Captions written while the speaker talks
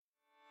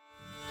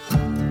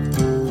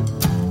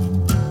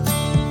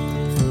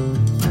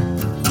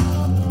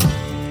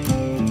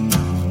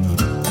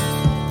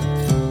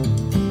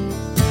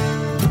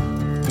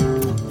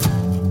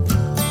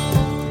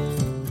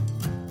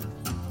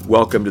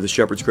Welcome to the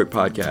Shepherd's Crook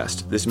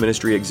Podcast. This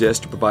ministry exists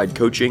to provide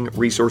coaching,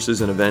 resources,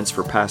 and events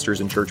for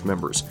pastors and church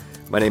members.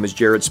 My name is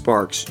Jared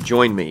Sparks.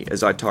 Join me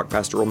as I talk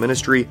pastoral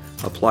ministry,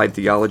 applied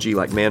theology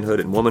like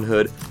manhood and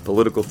womanhood,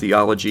 political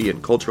theology,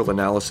 and cultural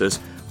analysis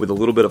with a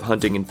little bit of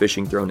hunting and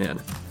fishing thrown in.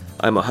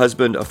 I'm a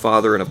husband, a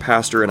father, and a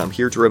pastor, and I'm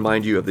here to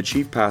remind you of the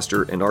chief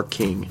pastor and our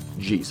King,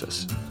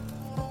 Jesus.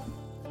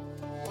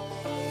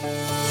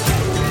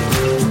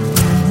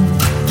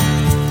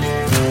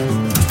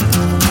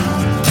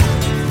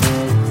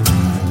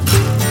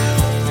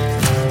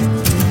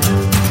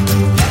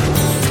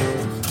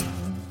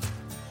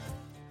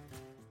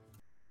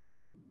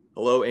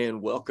 Hello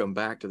and welcome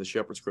back to the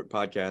Shepherd's Crook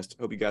Podcast.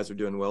 Hope you guys are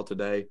doing well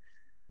today. I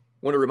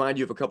want to remind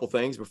you of a couple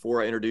things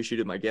before I introduce you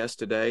to my guest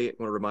today. I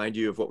want to remind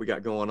you of what we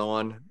got going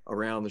on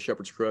around the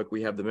Shepherd's Crook.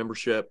 We have the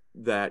membership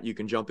that you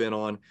can jump in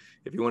on.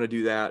 If you want to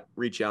do that,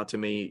 reach out to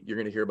me. You're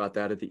going to hear about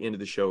that at the end of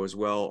the show as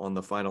well on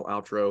the final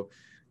outro.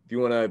 If you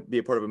want to be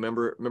a part of a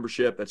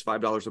membership, that's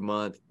 $5 a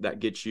month. That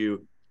gets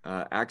you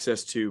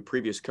access to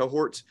previous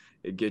cohorts.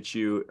 It gets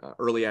you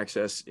early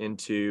access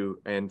into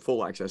and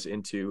full access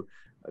into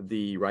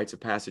the Rites of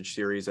Passage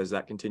series as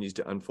that continues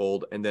to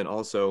unfold. And then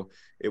also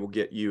it will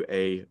get you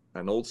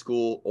an old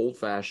school, old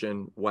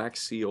fashioned,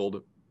 wax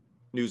sealed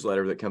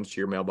newsletter that comes to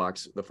your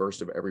mailbox the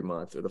first of every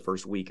month or the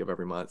first week of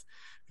every month.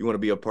 If you want to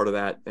be a part of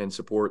that and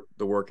support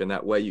the work in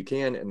that way, you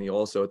can. And you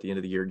also at the end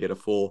of the year get a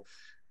full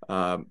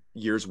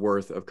year's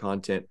worth of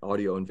content,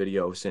 audio and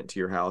video sent to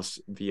your house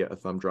via a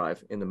thumb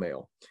drive in the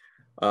mail.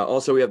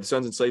 Also, we have the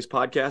Sons and Slaves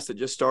podcast that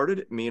just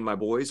started. Me and my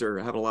boys are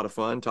having a lot of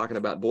fun talking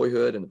about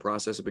boyhood and the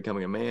process of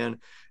becoming a man,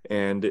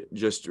 and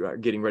just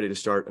getting ready to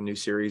start a new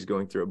series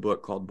going through a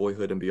book called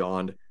Boyhood and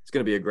Beyond. It's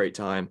going to be a great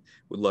time.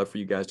 Would love for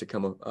you guys to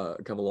come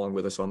along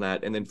with us on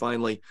that. And then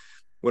finally,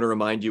 want to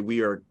remind you, we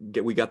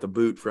got the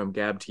boot from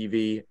Gab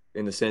TV,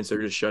 in the sense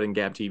they're just shutting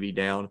Gab TV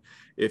down.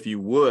 If you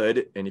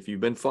would, and if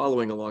you've been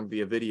following along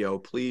via video,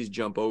 please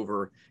jump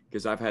over,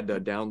 because I've had to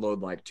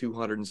download like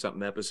 200 and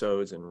something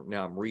episodes, and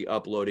now I'm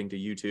re-uploading to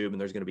YouTube, and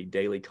there's going to be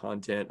daily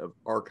content of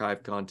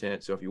archived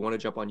content. So if you want to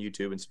jump on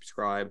YouTube and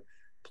subscribe,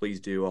 please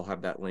do. I'll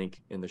have that link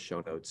in the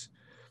show notes.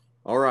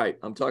 All right,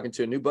 I'm talking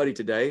to a new buddy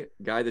today,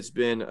 a guy that's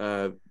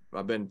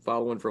I've been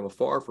following from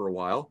afar for a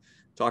while,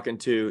 talking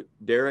to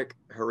Derek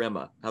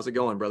Herrema. How's it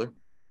going, brother?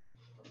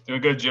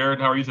 Doing good, Jared.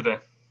 How are you today?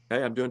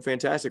 Hey, I'm doing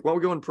fantastic. Why don't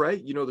we go and pray?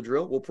 You know the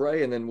drill. We'll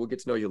pray, and then we'll get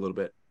to know you a little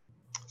bit.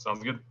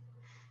 Sounds good.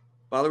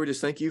 Father, we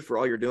just thank you for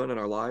all you're doing in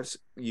our lives.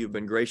 You've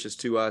been gracious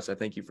to us. I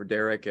thank you for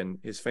Derek and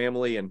his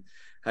family and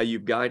how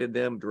you've guided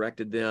them,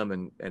 directed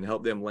them, and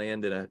helped them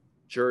land in a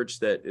church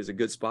that is a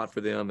good spot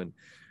for them. And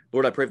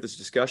Lord, I pray for this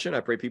discussion. I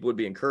pray people would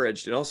be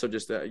encouraged, and also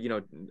just,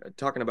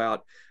 talking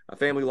about a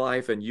family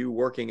life and you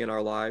working in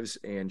our lives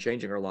and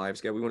changing our lives.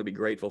 God, we want to be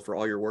grateful for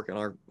all your work in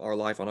our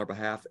life on our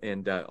behalf.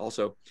 And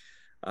also,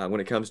 when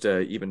it comes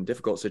to even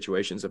difficult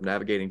situations of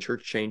navigating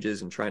church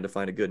changes and trying to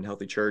find a good and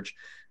healthy church,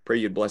 pray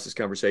you'd bless this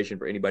conversation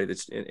for anybody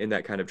that's in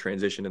that kind of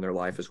transition in their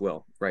life as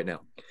well right now.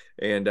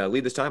 And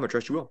lead this time. I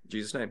trust you will. In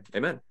Jesus' name,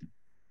 amen.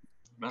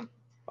 Amen.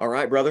 All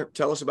right, brother.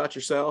 Tell us about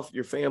yourself,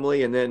 your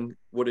family, and then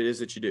what it is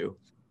that you do.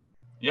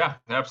 Yeah,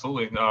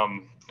 absolutely.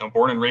 I'm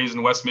born and raised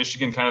in West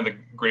Michigan, kind of the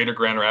greater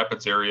Grand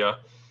Rapids area.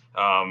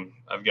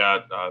 I've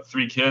got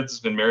 3 kids,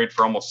 been married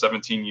for almost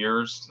 17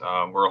 years.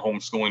 We're a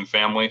homeschooling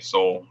family,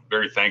 so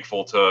very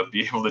thankful to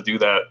be able to do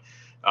that.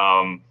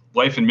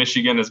 Life in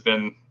Michigan has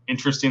been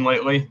interesting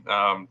lately.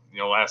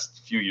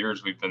 Last few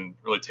years, we've been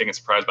really taken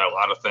surprised by a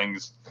lot of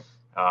things.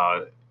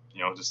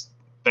 Just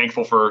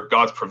thankful for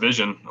God's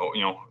provision,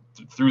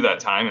 through that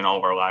time in all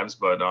of our lives.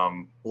 But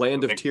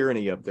land of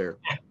tyranny up there.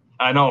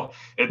 I know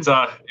it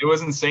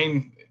was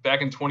insane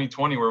back in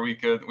 2020 where we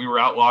were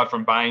outlawed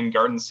from buying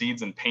garden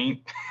seeds and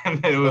paint,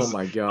 and it was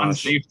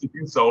unsafe to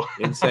do so.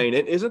 Insane.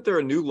 And isn't there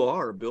a new law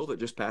or bill that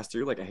just passed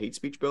through, like a hate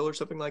speech bill or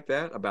something like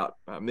that, about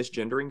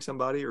misgendering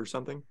somebody or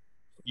something?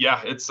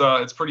 Yeah,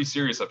 it's pretty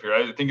serious up here.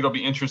 I think it'll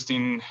be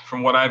interesting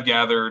from what I've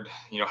gathered,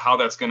 how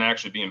that's going to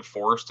actually be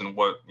enforced, and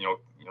what,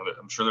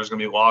 I'm sure there's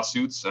going to be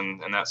lawsuits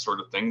and that sort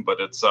of thing, but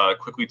it's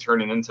quickly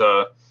turning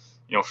into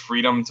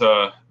freedom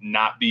to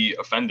not be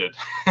offended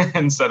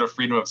instead of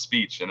freedom of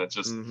speech. And it's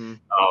just,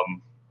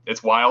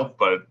 it's wild,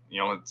 but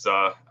it's,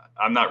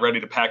 I'm not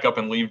ready to pack up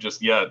and leave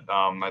just yet.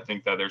 I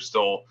think that there's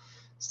still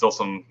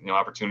some,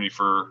 opportunity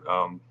for,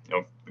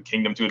 the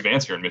kingdom to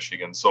advance here in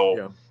Michigan. So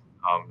yeah.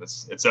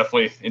 It's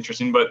definitely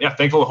interesting, but yeah,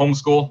 thankful to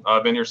homeschool.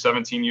 I've been here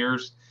 17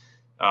 years.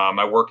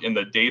 I work in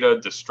the data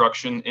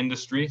destruction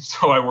industry.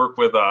 So I work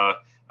with,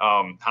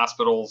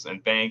 hospitals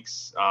and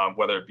banks,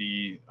 whether it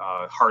be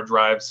hard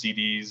drives,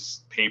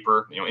 CDs,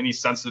 paper, any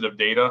sensitive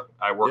data,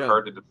 I work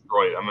hard to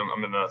destroy.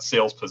 I'm in a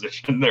sales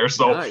position there,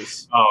 so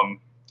nice.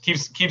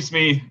 Keeps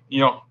me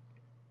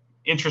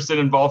interested,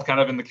 involved, kind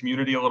of in the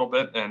community a little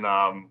bit, and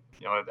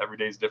every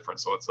day is different,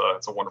 so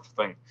it's a wonderful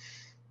thing.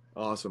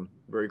 Awesome,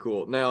 very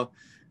cool. Now,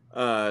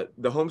 the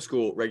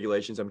homeschool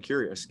regulations, I'm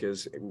curious,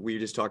 because we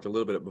just talked a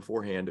little bit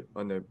beforehand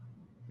on the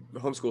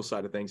homeschool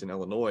side of things in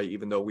Illinois,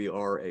 even though we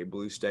are a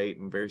blue state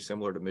and very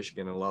similar to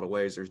Michigan in a lot of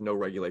ways, there's no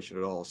regulation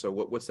at all. So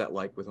what's that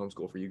like with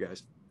homeschool for you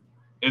guys?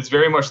 It's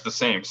very much the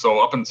same. So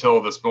up until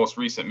this most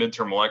recent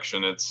midterm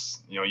election,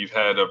 it's, you've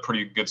had a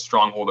pretty good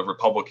stronghold of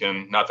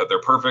Republican. Not that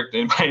they're perfect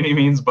by any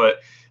means,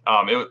 but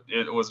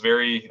it was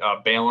very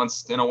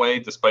balanced in a way,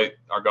 despite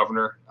our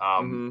governor.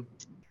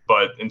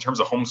 But in terms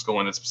of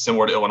homeschooling, it's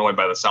similar to Illinois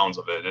by the sounds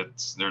of it.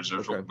 There's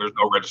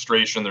no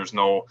registration, there's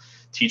no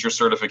teacher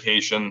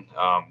certification,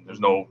 there's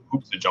no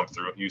hoops to jump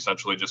through. You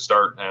essentially just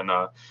start, and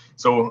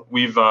so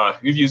we've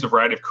used a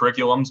variety of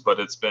curriculums,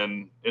 but it's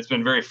been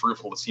very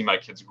fruitful to see my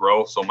kids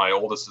grow. So my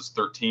oldest is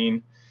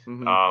 13,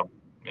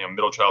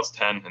 middle child's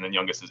 10, and then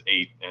youngest is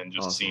 8, and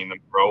just seeing them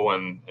grow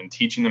and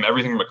teaching them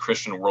everything from a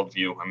Christian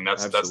worldview. I mean,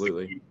 that's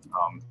the key.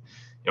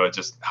 It's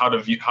just how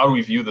do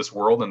we view this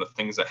world and the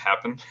things that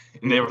happen.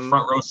 And they have a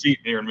front row seat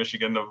here in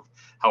Michigan of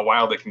how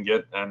wild it can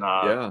get. And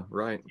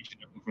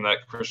from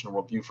that Christian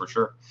worldview for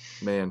sure.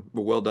 Man,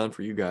 well done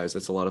for you guys.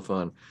 That's a lot of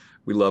fun.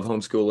 We love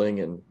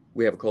homeschooling, and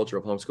we have a culture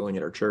of homeschooling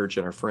at our church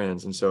and our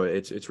friends. And so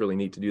it's really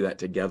neat to do that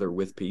together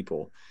with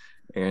people.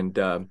 And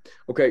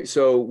okay,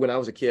 so when I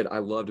was a kid, I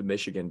loved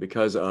Michigan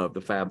because of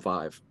the Fab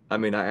Five. I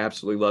mean, I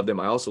absolutely loved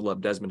them. I also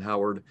loved Desmond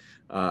Howard.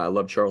 I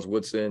loved Charles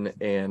Woodson.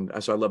 And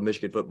so I love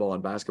Michigan football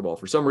and basketball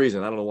for some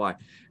reason. I don't know why.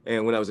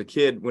 And when I was a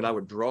kid, when I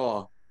would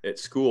draw at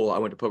school, I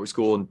went to public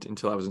school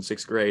until I was in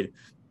 6th grade.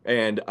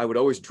 And I would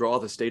always draw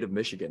the state of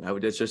Michigan.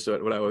 That's just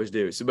what I always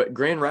do. So, but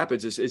Grand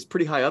Rapids is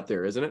pretty high up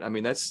there, isn't it? I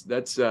mean, that's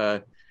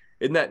isn't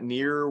that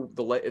near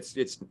the lake?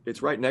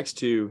 It's right next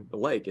to the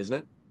lake, isn't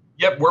it?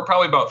 Yep, we're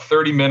probably about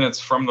 30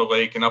 minutes from the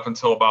lake, and up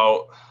until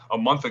about a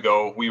month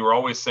ago, we were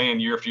always saying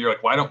year after year,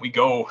 like, why don't we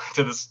go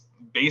to this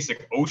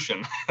basic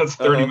ocean that's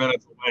 30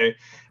 minutes away?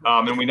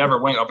 And we never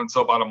went up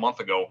until about a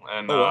month ago.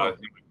 And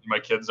my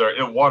kids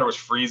water was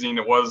freezing.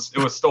 It was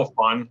still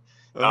fun,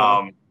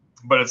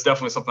 but it's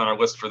definitely something on our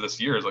list for this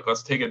year. Is like,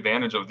 let's take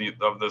advantage of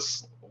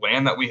this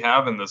land that we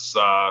have and this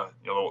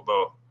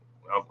the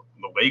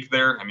lake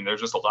there. I mean,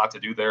 there's just a lot to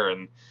do there,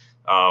 and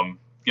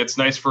gets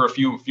nice for a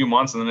few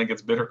months, and then it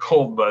gets bitter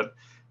cold. But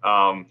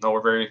no,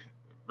 we're very,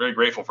 very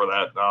grateful for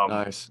that.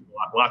 Nice.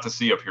 A lot to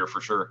see up here for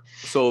sure.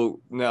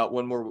 So now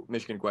one more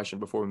Michigan question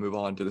before we move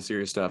on to the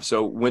serious stuff.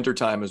 So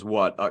wintertime is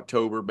what,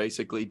 October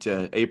basically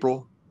to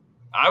April?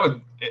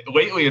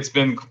 Lately it's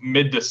been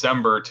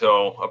mid-December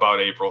till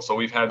about April. So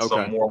we've had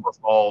some warmer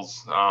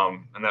falls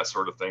and that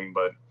sort of thing,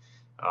 but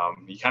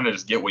you kind of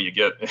just get what you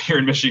get here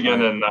in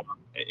Michigan. Right.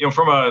 And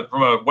from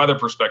a weather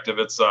perspective,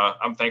 it's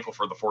I'm thankful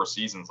for the 4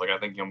 seasons. Like, I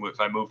think if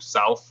I moved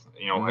south,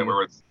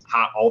 where it's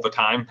hot all the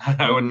time,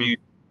 I would be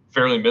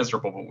fairly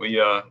miserable. But we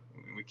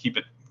keep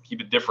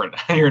it different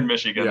here in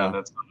Michigan,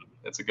 and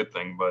it's a good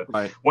thing. But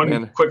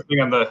one quick thing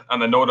on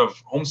the note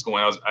of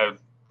homeschooling, I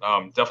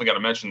definitely got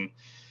to mention,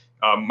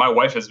 my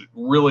wife has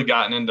really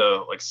gotten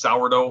into like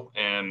sourdough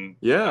and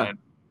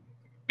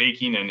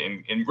baking,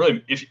 and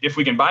really, if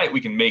we can buy it,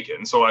 we can make it.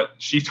 And so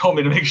she told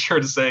me to make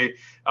sure to say,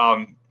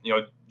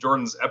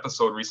 Jordan's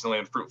episode recently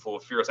on Fruitful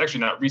of Fear, it's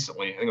actually not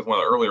recently, I think it was one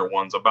of the earlier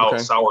ones about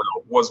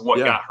sourdough, was what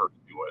got her to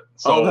do it.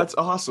 So that's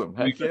awesome.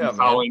 Heck yeah,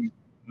 following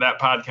that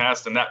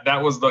podcast, and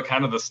that was the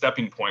kind of the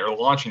stepping point or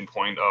launching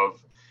point of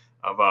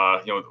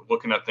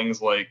looking at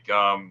things like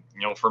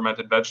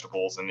fermented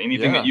vegetables and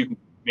anything that you can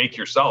make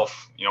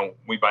yourself,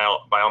 we by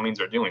all means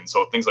are doing.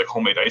 So things like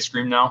homemade ice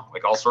cream now,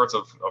 like all sorts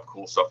of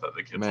cool stuff that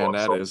the kids love.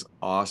 Man, that is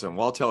awesome.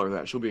 Well, I'll tell her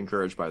that. She'll be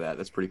encouraged by that.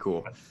 That's pretty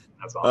cool.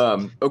 That's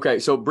awesome. Okay,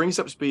 so bring us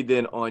up to speed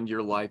then on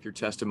your life, your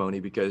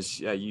testimony, because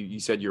you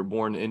said you're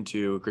born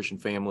into a Christian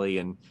family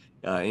and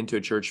into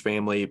a church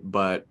family,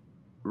 but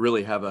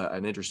really have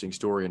an interesting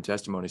story and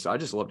testimony. So I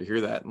just love to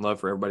hear that, and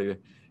love for everybody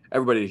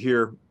to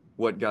hear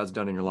what God's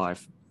done in your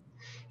life.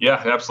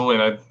 Yeah,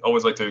 absolutely. And I'd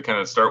always like to kind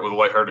of start with a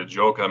lighthearted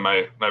joke. And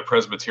my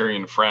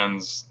Presbyterian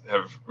friends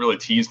have really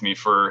teased me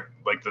for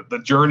like the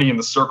journey and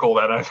the circle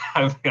that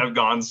I've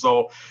gone.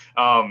 So,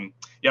 born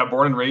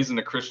and raised in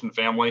a Christian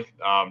family,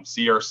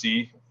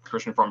 CRC,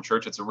 Christian Reformed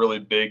Church. It's a really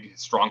big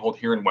stronghold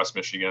here in West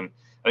Michigan.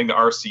 I think the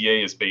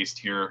RCA is based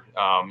here.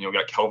 We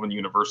got Calvin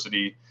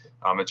University.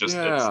 It's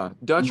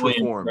Dutch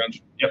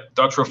Reformed. Yep,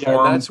 Dutch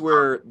Reformed.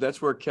 Yeah,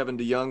 that's where Kevin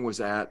DeYoung was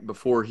at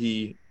before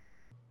he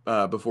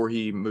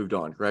moved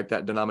on, correct?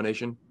 That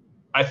denomination?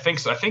 I think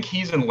so. I think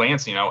he's in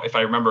Lansing now, if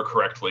I remember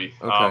correctly.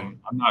 Okay. I'm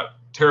not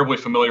terribly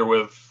familiar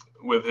with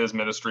his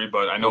ministry,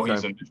 but I know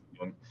he's in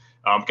Michigan.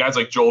 Guys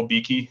like Joel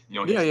Beakey,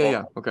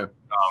 Okay.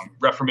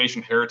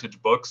 Reformation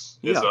Heritage Books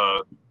is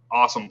a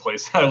awesome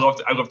place. I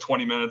live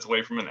 20 minutes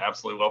away from it and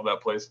absolutely love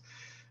that place.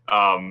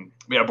 Born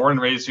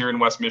and raised here in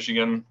West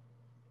Michigan.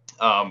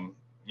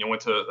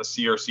 Went to a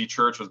CRC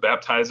church, was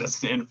baptized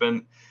as an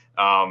infant.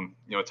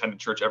 Attended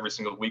church every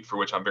single week, for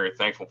which I'm very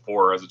thankful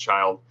for as a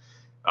child.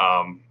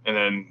 And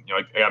then,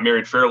 I got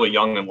married fairly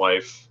young in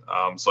life.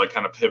 So I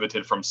kind of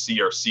pivoted from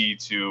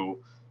CRC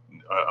to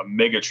a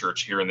mega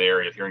church here in the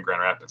area, here in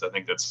Grand Rapids. I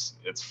think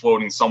it's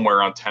floating somewhere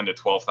around 10 to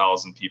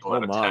 12,000 people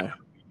that attend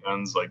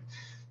weekends, like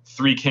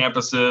 3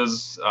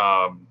 campuses.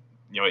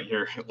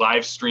 You're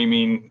live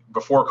streaming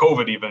before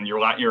COVID even.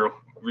 You're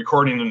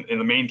recording in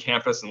the main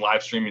campus and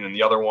live streaming in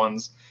the other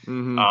ones.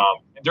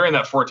 During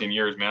that 14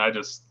 years, man,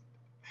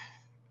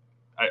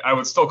 I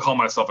would still call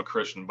myself a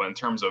Christian, but in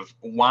terms of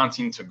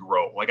wanting to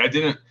grow, like I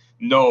didn't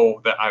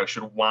know that I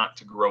should want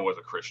to grow as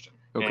a Christian.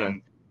 Okay.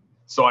 And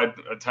so I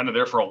attended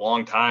there for a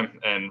long time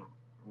and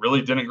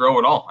really didn't grow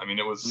at all. I mean,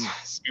 it was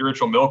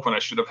spiritual milk when I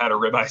should have had a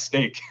ribeye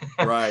steak.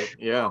 Right.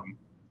 Yeah.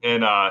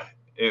 And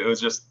it was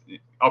just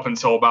up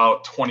until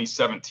about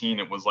 2017,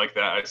 it was like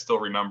that. I still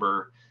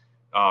remember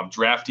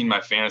drafting my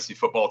fantasy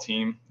football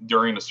team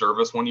during the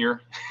service one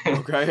year.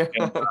 Okay.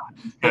 And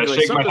I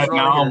shake my head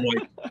now. I'm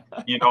like,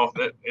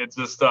 it's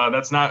just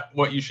that's not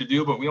what you should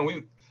do. But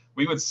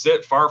we would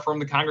sit far from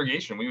the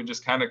congregation. We would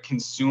just kind of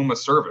consume a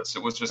service.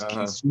 It was just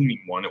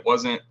consuming one. It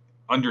wasn't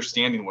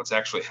understanding what's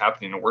actually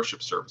happening in a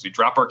worship service. We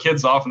drop our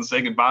kids off and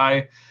say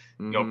goodbye.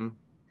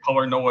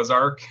 Color Noah's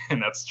Ark,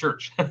 and that's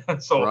church.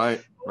 So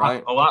right.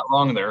 A lot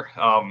wrong there.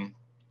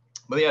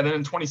 But yeah, then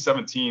in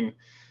 2017.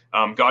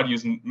 God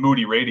used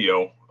Moody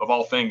Radio, of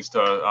all things,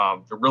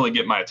 to really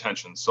get my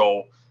attention.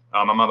 So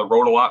I'm on the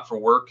road a lot for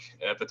work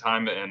at the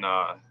time, and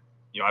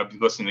I'd be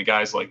listening to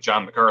guys like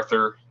John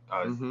MacArthur,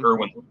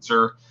 Erwin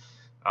Lutzer,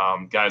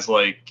 guys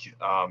like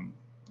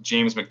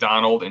James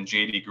McDonald and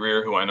J.D.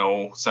 Greer, who I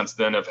know since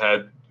then have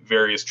had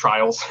various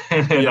trials.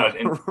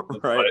 Right.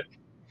 But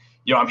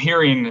I'm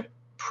hearing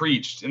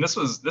preached, and this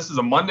is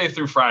a Monday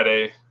through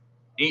Friday,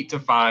 8 to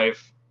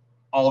 5,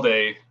 all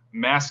day.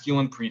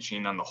 Masculine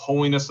preaching on the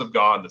holiness of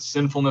God, the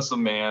sinfulness of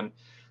man,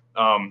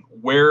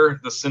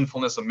 where the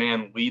sinfulness of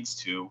man leads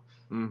to,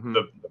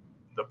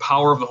 the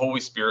power of the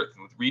Holy Spirit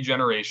with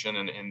regeneration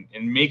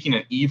and making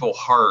an evil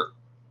heart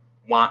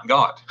want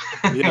God.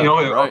 Yeah,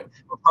 right.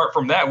 Apart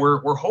from that,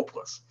 we're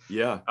hopeless.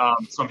 Yeah.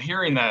 So I'm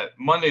hearing that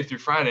Monday through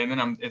Friday, and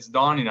then it's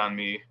dawning on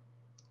me,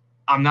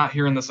 I'm not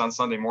hearing this on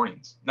Sunday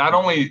mornings. Not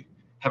only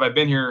have I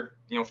been here,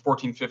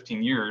 14,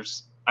 15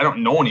 years, I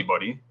don't know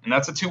anybody, and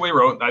that's a two-way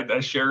road.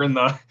 I share in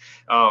the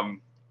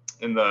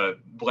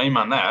blame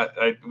on that.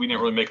 We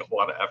didn't really make a whole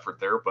lot of effort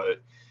there, but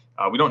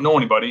we don't know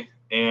anybody,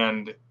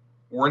 and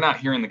we're not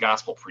hearing the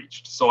gospel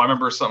preached. So I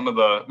remember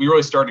we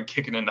really started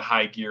kicking into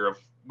high gear of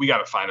we got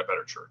to find a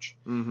better church.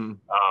 And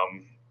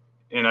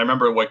I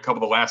remember like a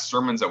couple of the last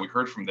sermons that we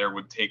heard from there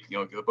would take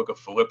the book of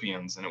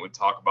Philippians, and it would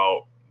talk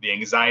about the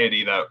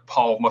anxiety that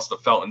Paul must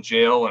have felt in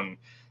jail, and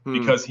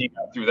because he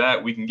got through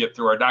that, we can get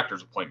through our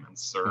doctor's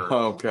appointments. Or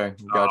okay,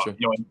 gotcha.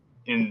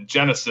 In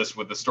Genesis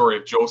with the story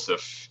of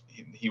Joseph,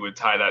 he would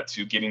tie that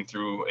to getting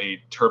through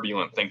a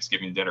turbulent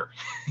Thanksgiving dinner.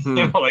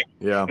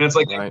 Yeah. And it's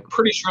like, I'm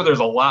pretty sure there's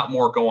a lot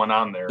more going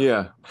on there.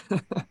 Yeah.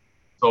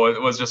 So it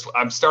was just,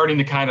 I'm starting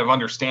to kind of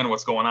understand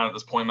what's going on at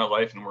this point in my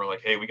life, and we're like,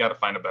 hey, we got to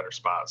find a better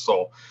spot.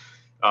 So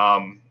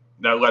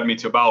that led me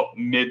to about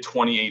mid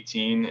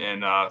 2018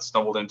 and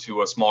stumbled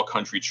into a small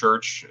country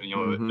church.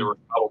 There were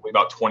probably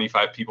about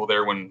 25 people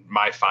there when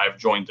my 5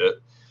 joined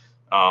it.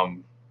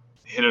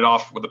 Hit it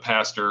off with the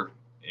pastor.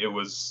 It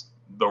was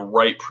the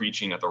right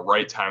preaching at the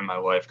right time in my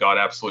life. God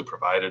absolutely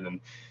provided.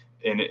 And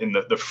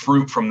the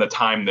fruit from the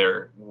time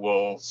there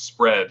will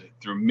spread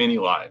through many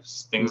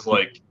lives. Things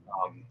like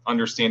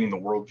understanding the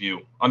worldview,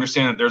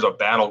 understanding that there's a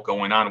battle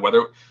going on,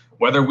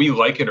 whether we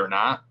like it or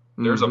not,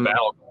 there's a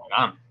battle going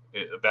on.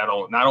 A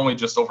battle not only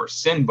just over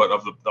sin, but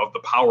of the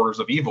powers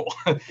of evil.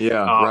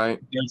 Yeah, right.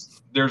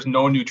 There's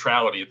no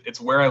neutrality. It's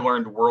where I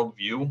learned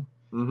worldview.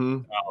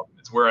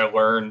 It's where I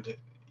learned,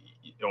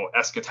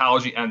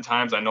 eschatology, end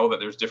times. I know that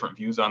there's different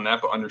views on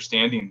that, but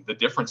understanding the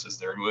differences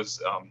there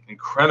was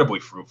incredibly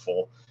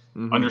fruitful.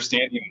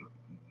 Understanding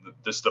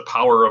just the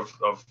power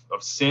of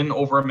sin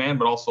over a man,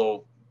 but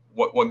also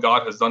what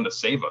God has done to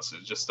save us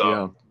is just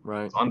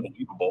it's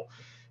unbelievable.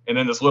 And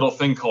then this little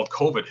thing called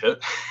COVID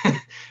hit.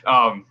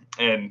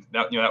 And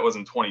that was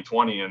in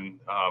 2020. And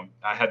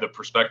I had the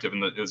perspective,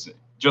 and it was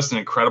just an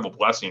incredible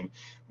blessing.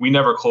 We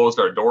never closed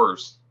our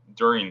doors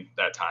during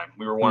that time.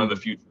 We were one of the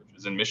few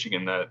churches in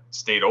Michigan that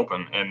stayed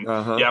open. And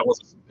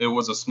it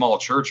was a small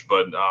church,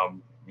 but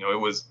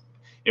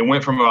it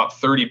went from about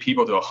 30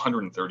 people to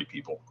 130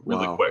 people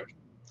really quick.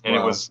 And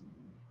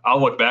I'll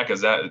look back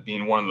as that as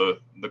being one of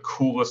the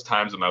coolest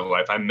times of my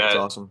life. I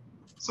met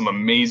some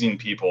amazing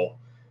people,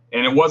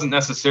 and it wasn't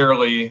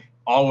necessarily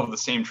all of the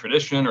same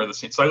tradition or the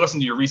same. So I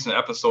listened to your recent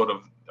episode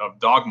of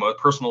Dogma,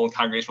 personal and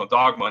congregational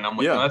dogma, and I'm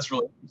like, that's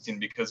really interesting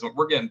because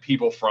we're getting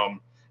people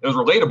from, it was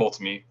relatable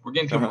to me. We're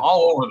getting people from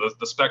all over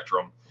the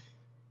spectrum,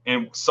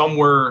 and some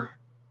were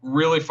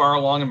really far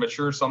along and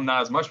mature, some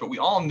not as much, but we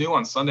all knew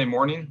on Sunday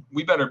morning,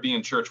 we better be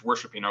in church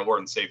worshiping our Lord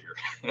and Savior.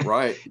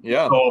 Right.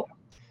 Yeah. So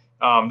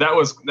that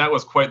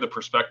was quite the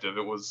perspective.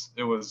 It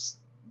was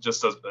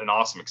just an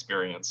awesome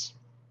experience.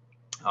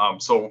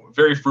 So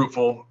very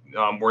fruitful.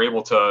 We're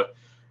able to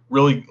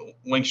really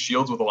link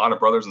shields with a lot of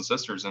brothers and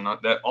sisters, and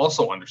that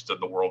also understood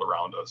the world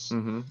around us.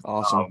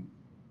 Awesome.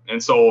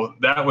 And so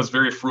that was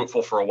very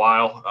fruitful for a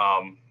while.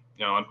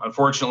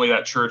 Unfortunately,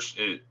 that church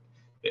it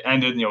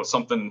ended.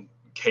 Something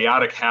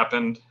chaotic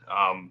happened.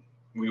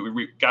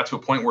 We got to a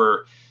point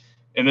where,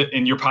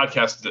 in your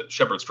podcast,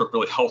 Shepherd's Crook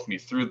really helped me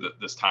through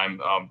this time.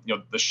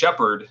 The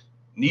shepherd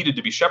needed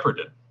to be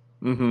shepherded.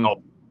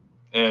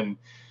 And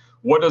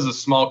what does a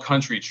small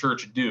country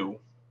church do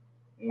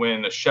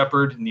when a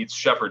shepherd needs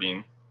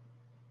shepherding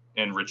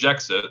and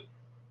rejects it,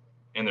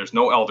 and there's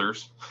no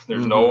elders,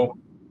 there's no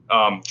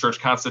church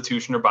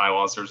constitution or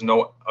bylaws, there's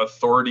no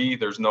authority,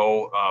 there's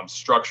no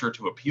structure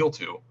to appeal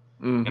to,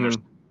 and there's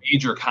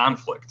major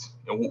conflict.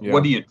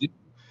 What do you do?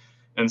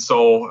 And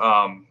so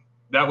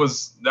that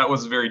was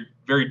very,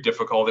 very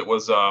difficult. It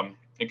was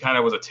it kind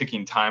of was a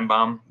ticking time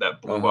bomb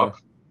that blew up,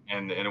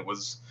 and it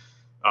was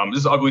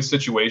just an ugly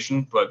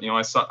situation. But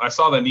I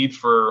saw the need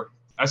for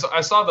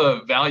I saw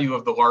the value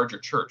of the larger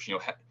church.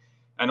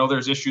 I know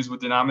there's issues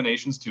with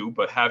denominations too,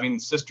 but having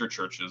sister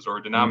churches or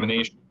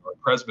denomination or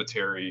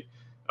presbytery,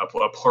 a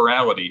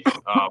plurality,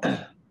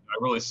 I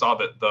really saw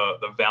that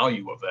the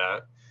value of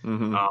that.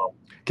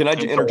 Can I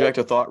interject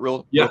a thought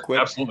real quick?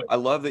 Absolutely. I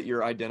love that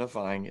you're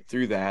identifying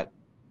through that.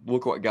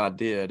 Look what God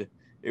did.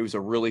 It was a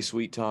really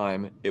sweet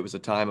time. It was a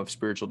time of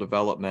spiritual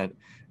development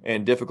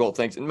and difficult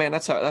things. And man,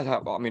 that's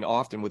how I mean,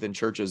 often within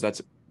churches,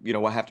 that's,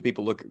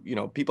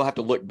 people have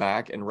to look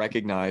back and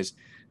recognize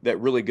that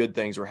really good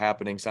things were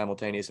happening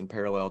simultaneous and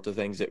parallel to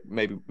things that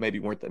maybe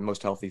weren't the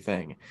most healthy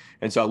thing.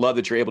 And so I love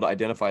that you're able to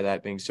identify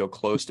that, being so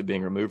close to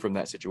being removed from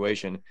that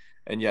situation,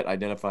 and yet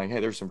identifying, hey,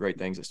 there's some great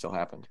things that still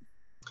happened.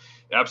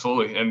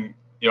 Absolutely. And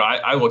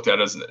I looked at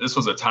it as this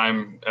was a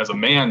time as a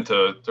man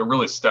to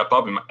really step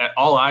up, and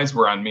all eyes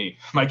were on me.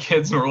 My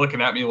kids were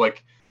looking at me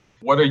like,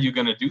 what are you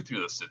going to do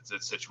through this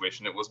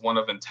situation? It was one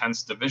of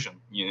intense division.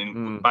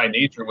 By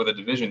nature, with a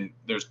division,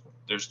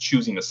 there's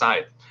choosing a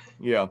side.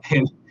 Yeah.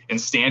 And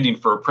standing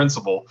for a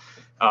principle.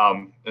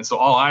 And so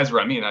all eyes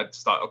were on me, and I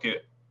just thought, okay,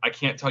 I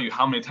can't tell you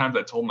how many times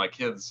I told my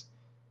kids,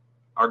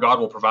 our God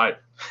will provide.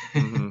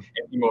 And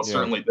he most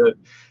certainly did.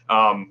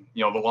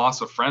 The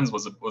loss of friends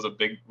was a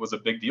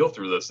big deal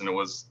through this. And it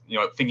was,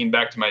 thinking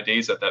back to my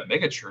days at that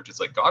mega church, it's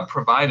like God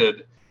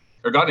provided,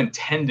 or God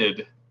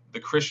intended the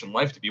Christian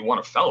life to be one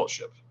of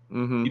fellowship.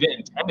 He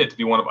didn't intend it to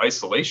be one of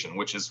isolation,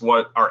 which is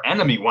what our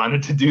enemy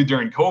wanted to do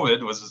during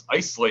COVID, was just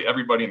isolate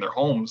everybody in their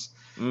homes.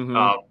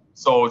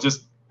 So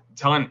just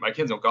telling my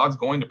kids, God's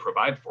going to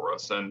provide for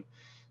us. And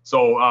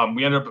so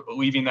we ended up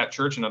leaving that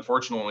church, and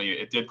unfortunately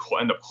it did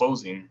end up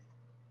closing.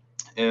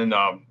 And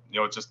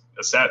it's just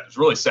it's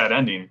really sad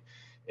ending,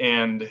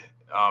 and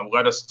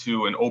led us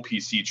to an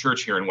OPC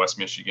church here in West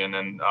Michigan.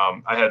 And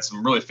I had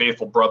some really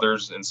faithful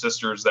brothers and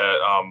sisters that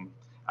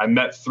I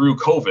met through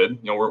COVID.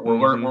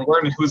 We're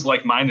learning who's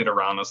like-minded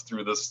around us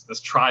through this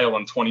trial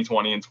in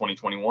 2020 and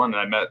 2021. And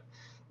I met a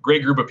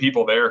great group of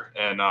people there,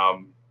 and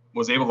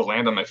was able to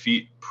land on my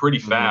feet pretty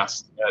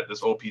fast at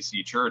this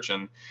OPC church.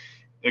 And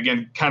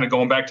again, kind of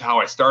going back to how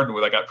I started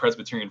with, I got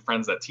Presbyterian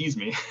friends that tease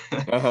me.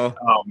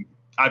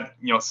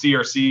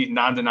 CRC,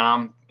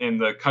 non-denom, in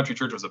the country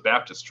church was a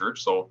Baptist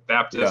church, so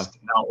Baptist,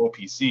 now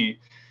OPC.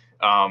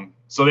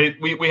 So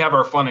we have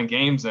our fun and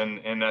games,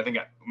 and I think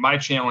my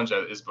challenge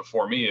is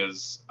before me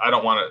is I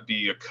don't want to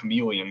be a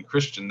chameleon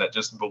Christian that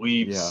just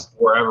believes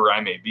wherever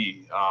I may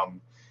be.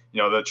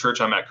 The church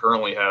I'm at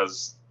currently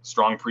has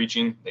strong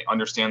preaching. They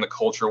understand the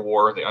culture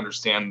war. They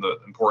understand the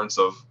importance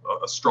of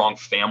a strong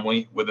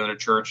family within a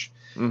church.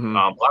 A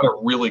lot of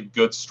really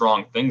good,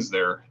 strong things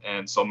there.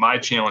 And so my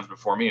challenge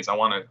before me is I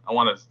want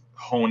to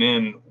hone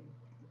in,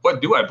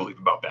 what do I believe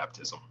about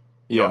baptism?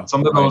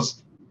 Some of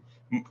those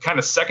kind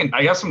of some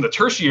of the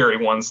tertiary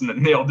ones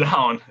nailed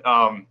down,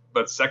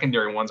 but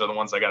secondary ones are the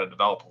ones I got to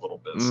develop a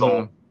little bit.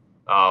 So,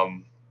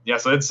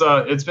 so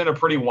it's been a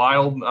pretty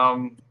wild,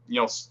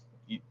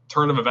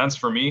 turn of events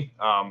for me.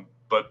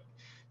 But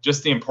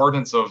just the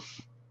importance of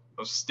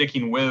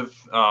sticking with,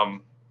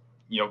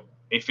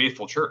 a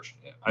faithful church.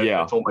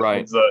 I told my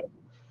kids that.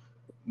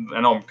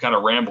 I know I'm kind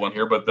of rambling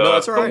here, but no,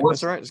 that's all right.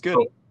 That's all right. It's good.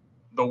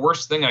 The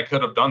worst thing I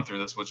could have done through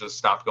this was just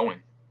stop going.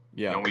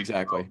 Yeah,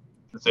 exactly.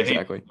 Say,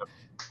 hey,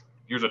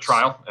 here's a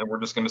trial, and we're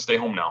just going to stay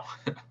home now.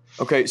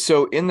 Okay,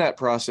 so in that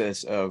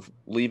process of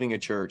leaving a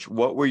church,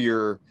 what were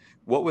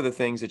the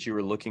things that you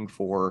were looking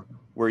for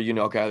where,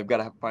 okay, I've got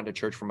to find a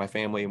church for my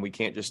family, and we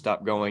can't just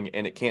stop going,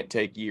 and it can't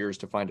take years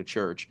to find a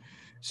church.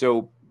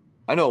 So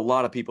I know a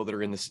lot of people that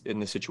are in this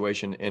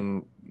situation,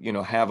 and,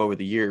 have over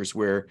the years,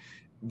 where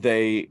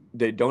they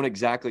don't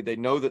exactly, they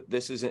know that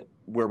this isn't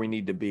where we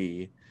need to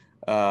be.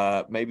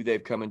 Maybe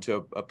they've come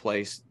into a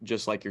place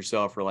just like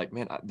yourself, where like,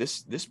 man,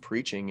 this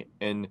preaching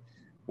and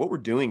what we're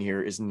doing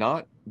here is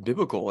not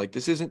biblical. Like,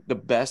 this isn't the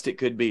best it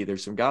could be.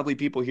 There's some godly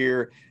people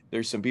here.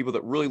 There's some people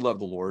that really love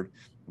the Lord,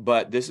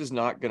 but this is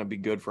not going to be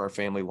good for our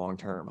family long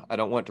term. I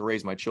don't want to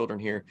raise my children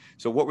here.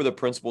 So what were the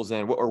principles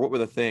then? What were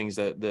the things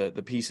that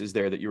the pieces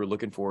there that you were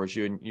looking for as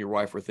you and your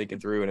wife were thinking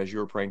through, and as you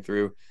were praying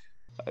through,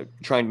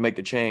 trying to make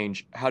the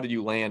change? How did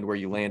you land where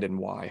you landed, and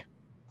why?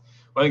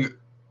 Well, I think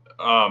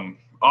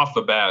off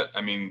the bat,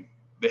 I mean,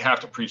 they have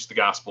to preach the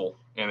gospel,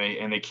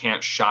 and they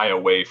can't shy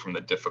away from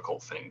the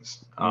difficult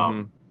things.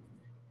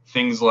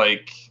 Things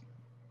like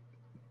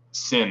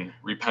sin,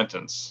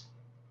 repentance,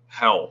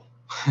 hell,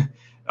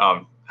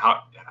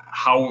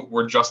 how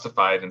we're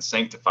justified and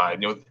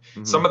sanctified.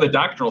 Some of the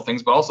doctrinal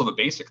things, but also the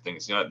basic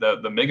things.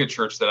 The mega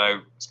church that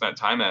I spent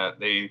time at,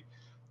 they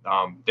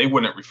they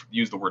wouldn't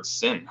use the word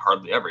sin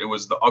hardly ever. It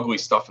was the ugly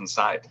stuff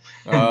inside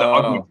and the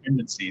ugly Oh,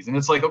 tendencies. And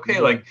it's like, okay,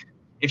 mhm. like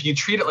if you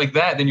treat it like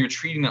that, then you're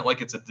treating it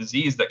like it's a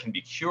disease that can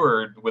be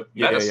cured with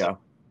Yeah, yeah, medicine.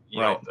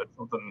 yeah. Right. That's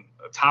something,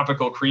 a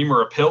topical cream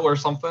or a pill or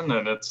something,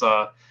 and it's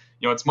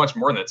it's much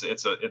more than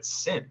it's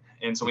sin,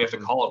 and so we have to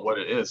Mhm. call it what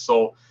it is.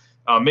 So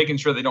making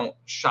sure they don't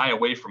shy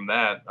away from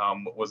that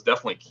was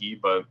definitely key.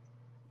 But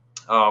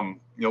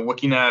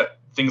looking at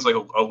things like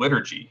a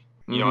liturgy,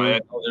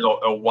 Mhm. there's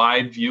a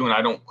wide view, and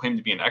I don't claim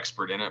to be an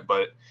expert in it,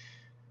 but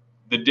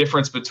the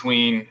difference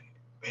between,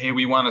 hey,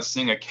 we want to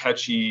sing a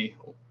catchy,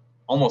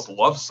 almost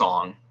love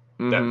song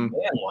that Mhm.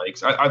 man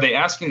likes. Are they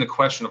asking the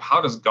question of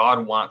how does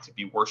God want to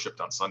be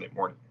worshipped on Sunday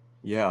morning?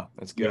 Yeah,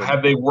 that's good.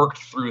 Have they worked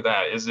through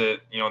that? Is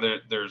it,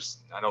 there's,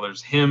 I know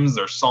there's hymns,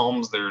 there's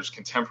psalms, there's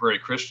contemporary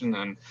Christian,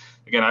 and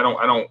again, I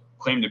don't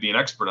claim to be an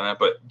expert on that,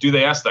 but do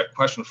they ask that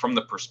question from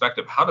the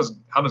perspective, how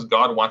does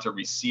God want to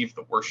receive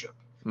the worship?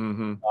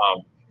 Mhm.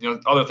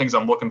 Other things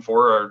I'm looking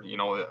for are,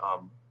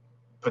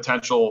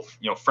 potential,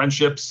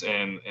 friendships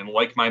and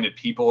like-minded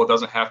people. It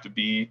doesn't have to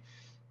be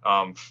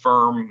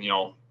firm,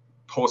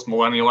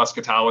 post-millennial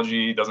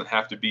eschatology. It doesn't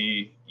have to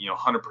be,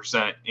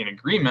 100% in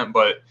agreement,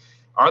 but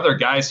are there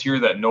guys here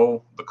that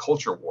know the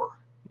culture war?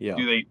 Yeah.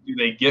 Do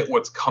they get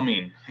what's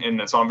coming?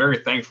 And so I'm very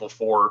thankful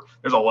for,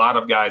 there's a lot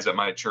of guys at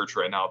my church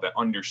right now that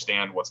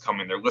understand what's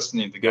coming. They're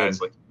listening to guys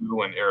Good. like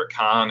you and Eric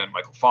Kahn and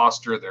Michael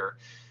Foster. They're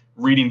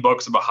reading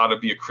books about how to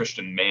be a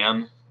Christian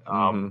man,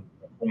 Mhm.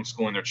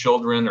 homeschooling their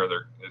children, or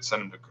they're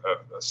sending them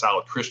to a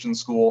solid Christian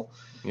school.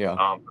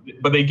 Yeah.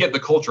 But they get the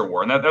culture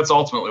war, and that's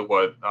ultimately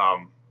what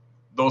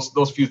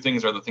those few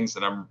things are the things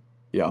that I'm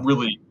Yeah.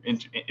 really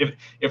into.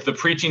 If the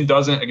preaching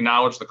doesn't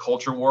acknowledge the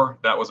culture war,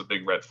 that was a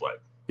big red flag.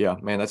 Yeah,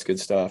 man, that's good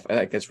stuff. I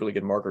think that's really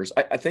good markers.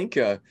 I think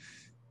a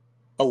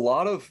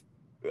lot of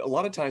a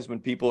lot of times when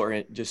people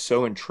are just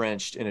so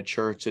entrenched in a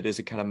church that is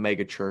a kind of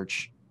mega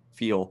church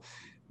feel,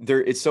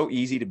 there it's so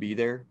easy to be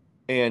there.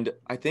 And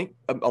I think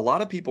a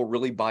lot of people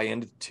really buy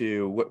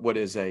into what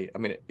is a, I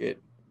mean,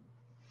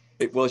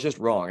 well, it's just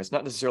wrong. It's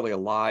not necessarily a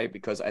lie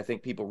because I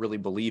think people really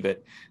believe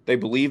it. They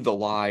believe the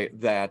lie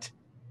that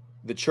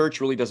the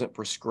church really doesn't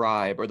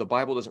prescribe, or the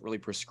Bible doesn't really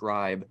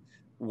prescribe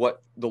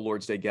what the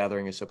Lord's Day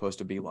gathering is supposed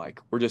to be like.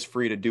 We're just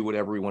free to do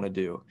whatever we want to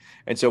do.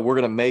 And so we're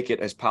going to make it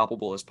as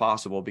palpable as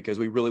possible because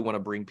we really want to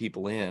bring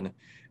people in.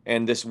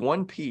 And this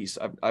one piece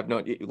I've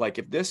known, like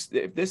if this,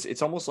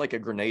 it's almost like a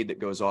grenade that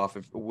goes off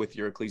with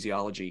your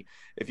ecclesiology.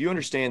 If you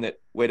understand that,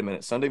 wait a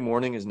minute, Sunday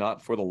morning is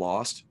not for the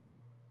lost.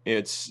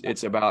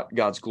 It's about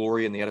God's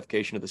glory and the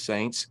edification of the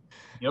saints.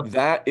 Yep.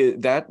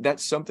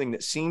 That's something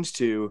that seems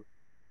to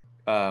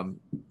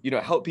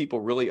help people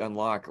really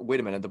unlock, wait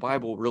a minute, the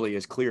Bible really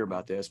is clear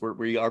about this.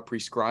 We are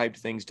prescribed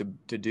things to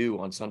do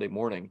on Sunday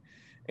morning.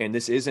 And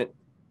this isn't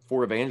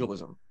for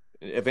evangelism.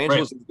 Right.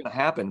 Evangelism is going to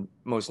happen,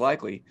 most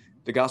likely.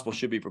 The gospel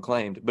should be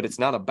proclaimed, but it's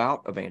not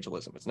about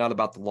evangelism. It's not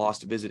about the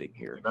lost visiting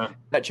here. Amen.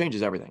 That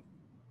changes everything.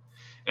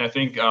 And I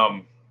think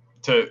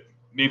to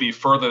maybe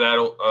further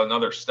that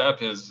another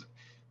step is,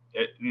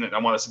 I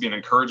want this to be an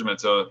encouragement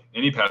to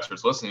any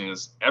pastors listening,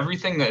 is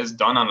everything that is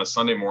done on a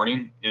Sunday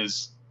morning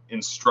is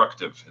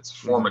instructive, it's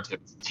Mm-hmm. formative,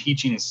 it's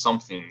teaching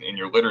something in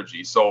your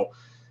liturgy. So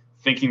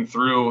thinking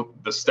through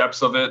the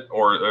steps of it,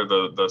 or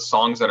the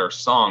songs that are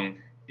sung,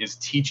 is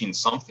teaching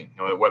something,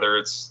 whether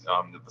it's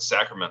the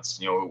sacraments,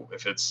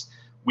 if it's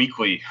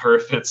weekly, or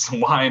if it's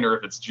wine, or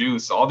if it's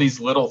juice. All these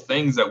little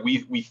things that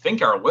we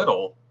think are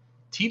little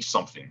teach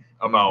something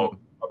Mm-hmm. about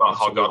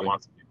how God Absolutely.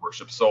 wants to be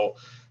worshipped. So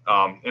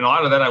and a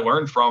lot of that I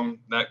learned from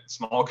that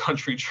small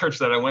country church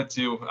that I went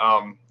to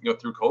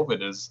through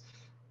COVID, is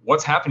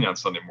what's happening on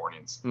Sunday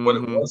mornings.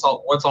 Mm-hmm.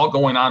 What's all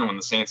going on when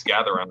the saints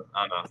gather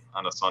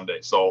on a Sunday.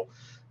 So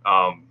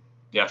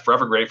yeah,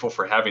 forever grateful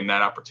for having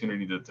that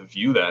opportunity to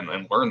view that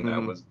and learn that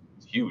Mm-hmm. was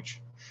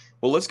huge.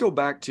 Well, let's go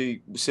back to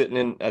sitting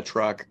in a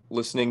truck,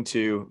 listening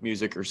to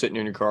music, or sitting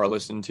in your car,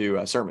 listening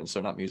to sermons.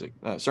 So not music,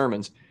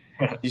 sermons.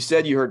 You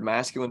said you heard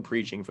masculine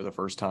preaching for the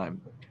first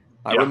time.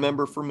 I Yeah.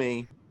 remember for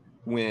me,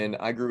 when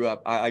I grew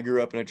up, I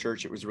grew up in a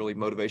church that was really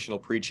motivational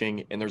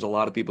preaching, and there's a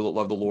lot of people that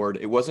love the Lord.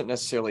 It wasn't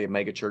necessarily a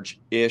mega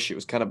church-ish. It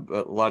was kind of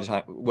a lot of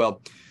time.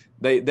 Well,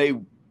 they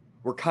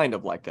were kind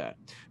of like that,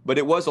 but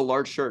it was a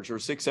large church. There were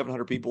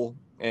 600-700 people,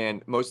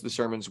 and most of the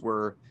sermons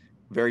were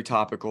very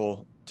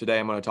topical. Today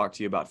I'm going to talk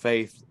to you about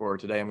faith, or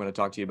today I'm going to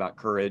talk to you about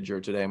courage,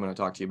 or today I'm going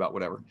to talk to you about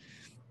whatever.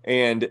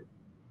 And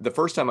the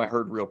first time I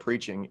heard real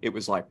preaching, it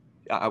was like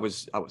I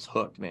was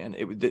hooked, man.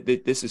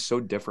 This is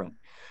so different.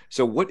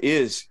 So what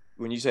is,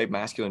 when you say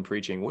masculine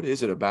preaching, what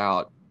is it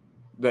about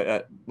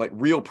that, like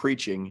real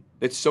preaching,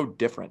 that's so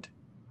different?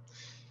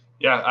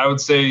 Yeah, I would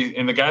say,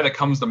 and the guy that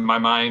comes to my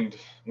mind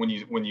when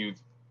you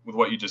with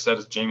what you just said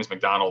is James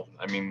McDonald.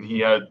 I mean, he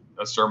Mm-hmm. had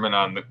a sermon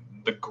on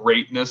the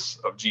greatness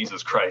of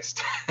Jesus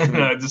Christ. And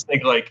Mm-hmm. I just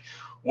think, like,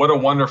 what a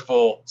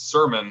wonderful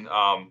sermon.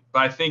 But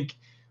I think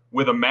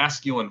with a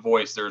masculine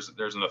voice, there's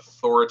an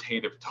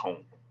authoritative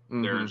tone.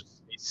 Mm-hmm. There's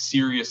a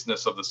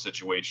seriousness of the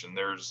situation.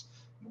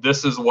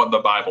 This is what the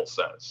Bible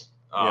says,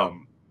 Yeah.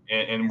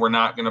 and we're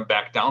not going to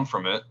back down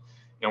from it,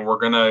 and we're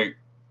going to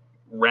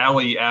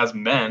rally as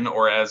men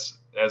or as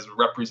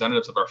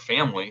representatives of our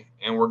family,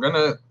 and we're going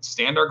to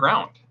stand our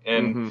ground.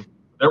 And Mm-hmm.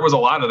 there was a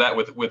lot of that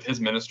with his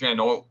ministry. I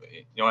know,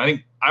 I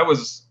think I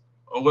was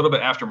a little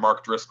bit after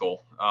Mark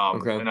Driscoll,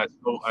 Okay. and I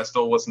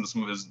still listen to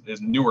some of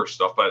his newer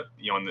stuff. But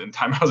in the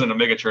time I was in a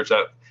mega church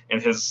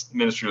and his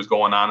ministry was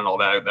going on and all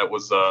that, that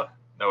was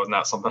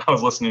not something I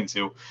was listening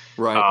to.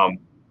 Right.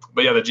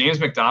 But yeah, the James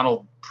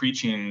McDonald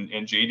preaching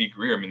and J.D.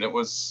 Greear, I mean, it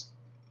was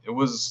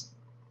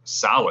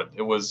solid.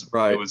 It was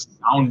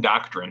sound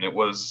doctrine. It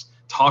was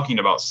talking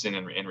about sin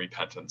and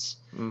repentance.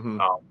 Mm-hmm.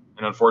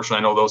 And unfortunately,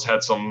 I know those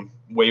had some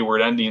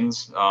wayward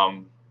endings.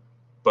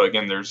 But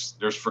again, there's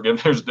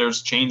forgiveness,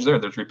 there's change there,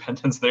 there's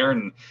repentance there,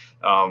 and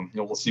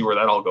we'll see where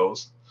that all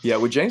goes. Yeah,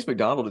 with James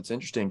McDonald, it's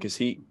interesting because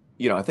he,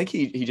 I think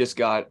he just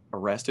got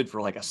arrested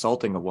for like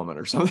assaulting a woman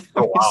or something.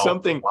 Oh,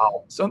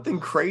 wow. Something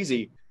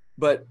crazy.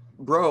 But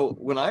bro,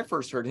 when I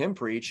first heard him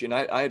preach, and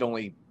I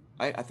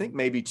think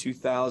maybe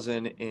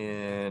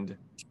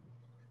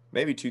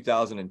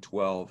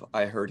 2012,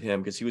 I heard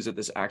him because he was at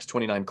this Acts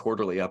 29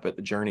 quarterly up at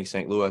the Journey,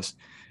 St. Louis.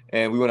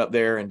 And we went up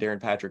there and Darren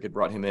Patrick had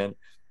brought him in.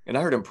 And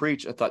I heard him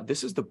preach. I thought,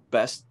 this is the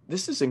best.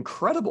 This is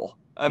incredible.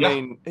 I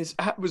mean, it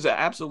was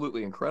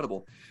absolutely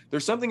incredible.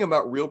 There's something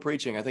about real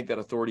preaching. I think that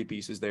authority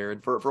piece is there.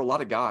 And for a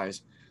lot of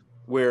guys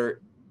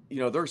where,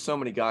 there are so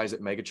many guys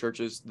at mega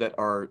churches that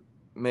are,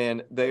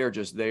 man, they are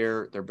just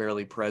there. They're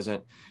barely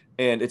present.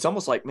 And it's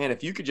almost like, man,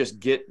 if you could just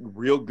get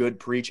real good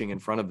preaching in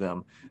front of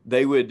them,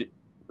 they would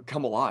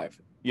come alive.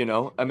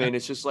 I mean,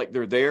 it's just like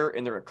they're there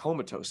and they're in a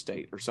comatose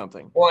state or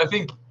something. Well, I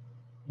think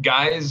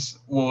guys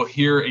will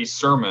hear a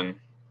sermon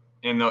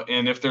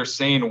and if they're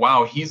saying,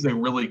 wow, he's a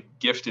really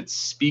gifted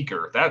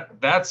speaker,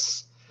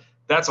 that's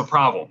a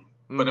problem.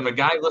 Mm-hmm. But if a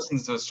guy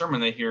listens to a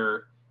sermon, they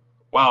hear,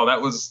 wow, that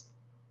was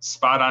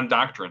spot on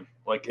doctrine,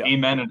 like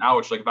amen and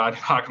ouch, like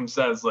Bhagam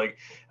says, like,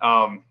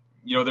 I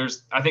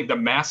think the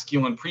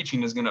masculine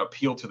preaching is going to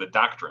appeal to the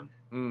doctrine.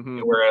 Mm-hmm.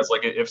 Whereas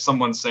like if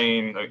someone's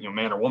saying,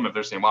 man or woman, if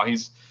they're saying, wow,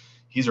 he's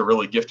a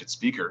really gifted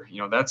speaker,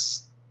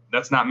 that's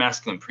not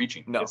masculine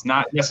preaching. No. It's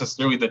not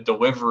necessarily the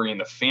delivery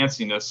and the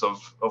fanciness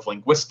of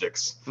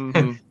linguistics.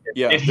 Mm-hmm.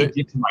 Yeah, it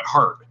gets to my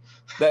heart.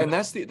 And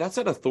that's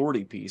that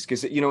authority piece,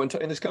 because in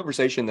this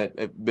conversation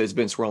that has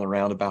been swirling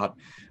around about,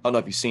 I don't know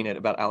if you've seen it,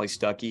 about Ali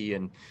Stuckey,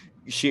 and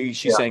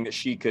she's saying that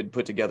she could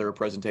put together a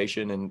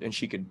presentation and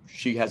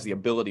she has the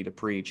ability to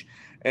preach.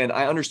 And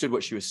I understood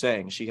what she was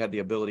saying. She had the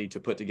ability to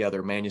put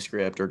together a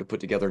manuscript or to put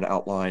together an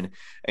outline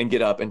and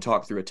get up and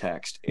talk through a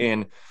text.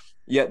 And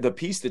yet the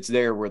piece that's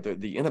there, where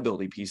the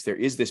inability piece, there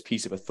is this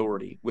piece of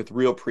authority. With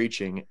real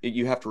preaching,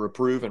 you have to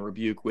reprove and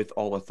rebuke with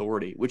all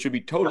authority, which would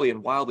be totally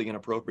and wildly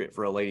inappropriate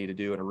for a lady to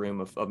do in a room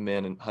of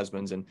men and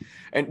husbands, and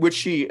which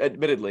she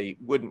admittedly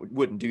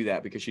wouldn't do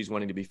that because she's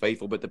wanting to be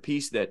faithful. But the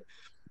piece that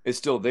is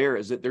still there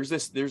is that there's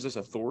this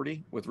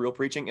authority with real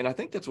preaching. And I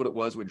think that's what it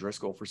was with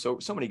Driscoll for so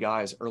many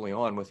guys early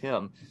on with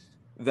him,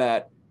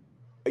 that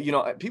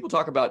people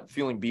talk about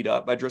feeling beat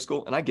up by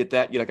Driscoll, and I get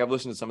that. Like, I've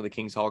listened to some of the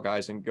King's Hall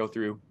guys and go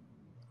through.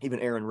 Even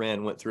Aaron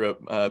Wren went through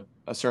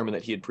a sermon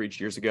that he had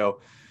preached years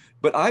ago.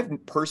 But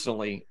I've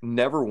personally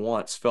never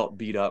once felt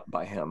beat up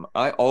by him.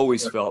 I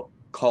always felt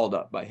called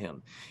up by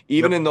him.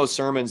 Even in those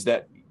sermons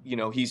that,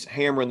 he's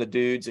hammering the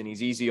dudes and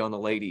he's easy on the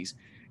ladies.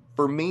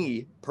 For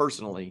me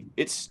personally,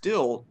 it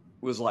still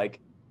was like,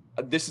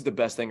 this is the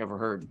best thing I've ever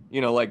heard.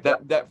 Like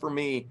that for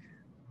me,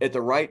 at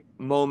the right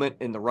moment,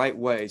 in the right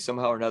way,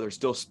 somehow or another,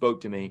 still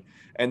spoke to me.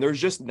 And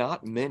there's just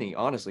not many,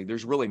 honestly,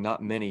 there's really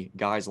not many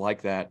guys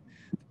like that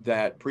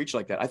preach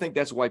like that. I think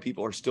that's why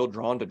people are still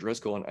drawn to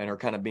Driscoll and are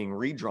kind of being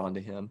redrawn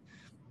to him,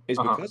 is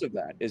because of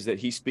that, is that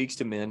he speaks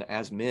to men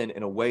as men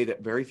in a way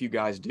that very few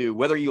guys do.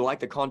 Whether you like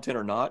the content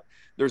or not,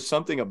 there's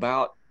something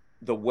about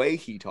the way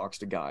he talks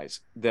to guys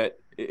that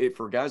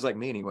for guys like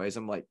me anyways,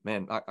 I'm like,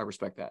 man, I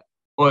respect that.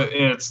 Well,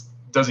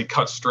 does he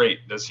cut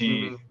straight? Does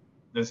he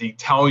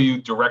tell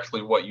you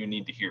directly what you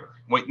need to hear?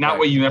 Not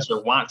what you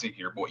necessarily want to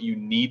hear, but what you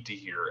need to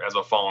hear as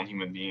a fallen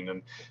human being.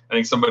 And I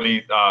think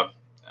somebody,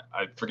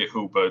 I forget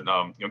who, but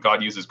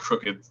God uses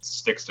crooked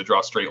sticks to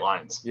draw straight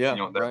lines. Yeah,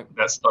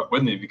 that stuck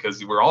with me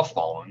because we're all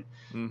fallen.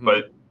 Mm-hmm.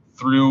 But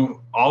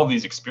through all of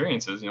these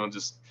experiences,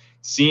 just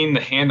seeing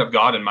the hand of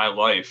God in my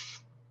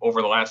life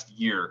over the last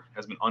year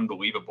has been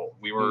unbelievable.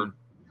 We were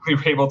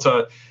able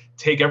to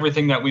take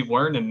everything that we've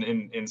learned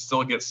and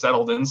still get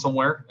settled in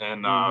somewhere,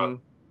 and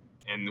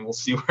we'll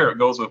see where it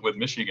goes with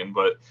Michigan.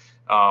 But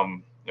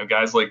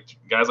guys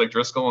like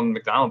Driscoll and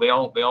McDonald, they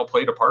all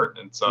played a part,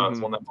 and it's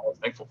one that I'm always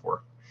thankful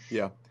for.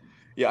 Yeah,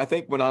 I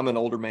think when I'm an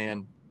older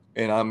man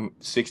and I'm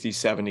 60s,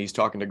 70s,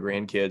 talking to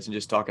grandkids and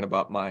just talking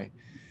about my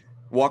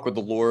walk with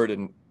the Lord,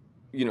 and,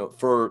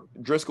 for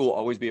Driscoll will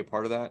always be a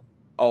part of that,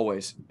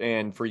 always.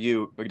 And for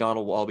you,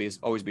 McDonald will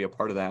always be a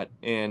part of that.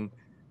 And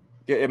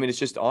Yeah, I mean, it's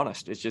just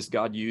honest. It's just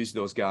God used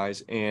those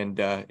guys and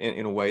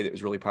in a way that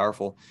was really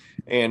powerful.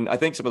 And I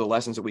think some of the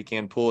lessons that we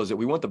can pull is that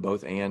we want the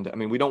both and. I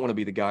mean, we don't want to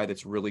be the guy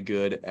that's really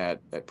good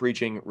at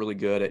preaching, really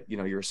good at,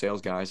 you're a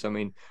sales guy. So, I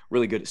mean,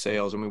 really good at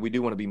sales. I mean, we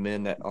do want to be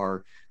men that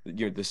are,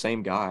 the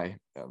same guy,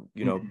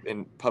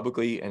 in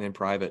publicly and in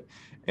private.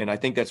 And I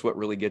think that's what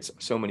really gets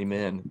so many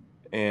men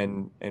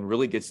and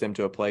really gets them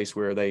to a place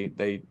where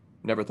they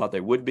never thought they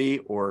would be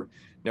or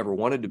never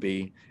wanted to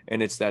be,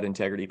 and it's that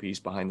integrity piece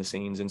behind the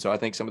scenes. And so I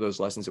think some of those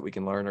lessons that we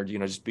can learn are,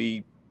 just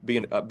be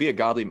a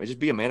godly, just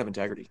be a man of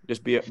integrity,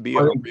 just be a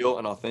real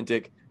and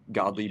authentic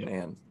godly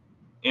man.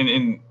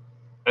 And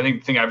I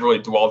think the thing I've really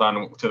dwelled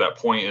on to that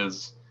point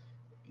is,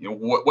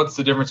 what's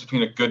the difference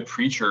between a good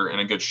preacher and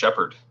a good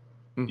shepherd?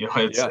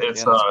 It's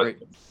That's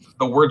great.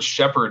 the word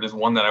shepherd is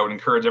one that I would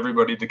encourage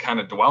everybody to kind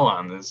of dwell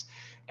on. Is,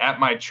 at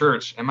my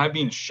church, am I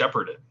being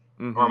shepherded,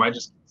 or am I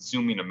just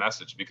consuming a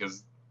message?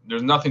 Because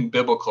there's nothing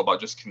biblical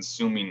about just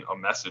consuming a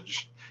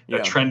message, a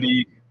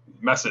trendy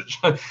message.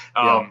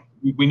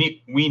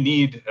 We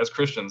need as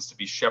Christians to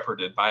be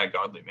shepherded by a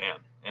godly man,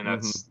 and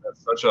that's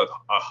such a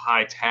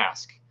high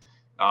task.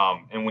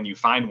 And when you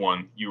find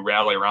one, you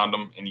rally around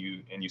him and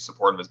you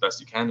support him as best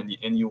you can,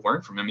 and you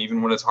learn from him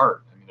even when it's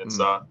hard. I mean,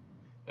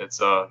 it's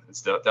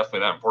definitely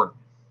that important.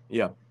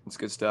 Yeah, it's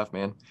good stuff,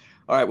 man.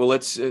 All right, well,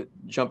 let's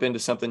jump into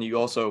something you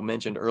also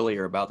mentioned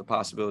earlier about the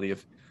possibility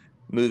of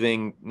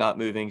moving, not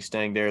moving,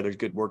 staying there. There's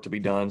good work to be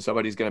done.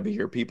 Somebody's going to be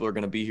here. People are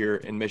going to be here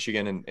in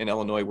Michigan and in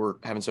Illinois. We're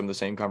having some of the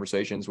same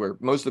conversations where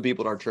most of the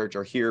people at our church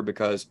are here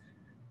because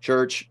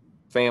church,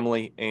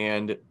 family,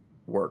 and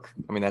work.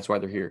 I mean, that's why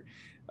they're here.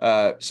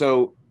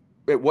 So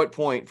at what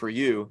point for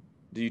you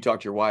do you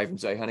talk to your wife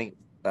and say, honey,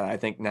 I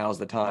think now's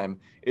the time?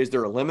 Is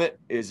there a limit?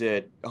 Is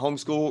it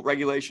homeschool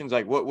regulations?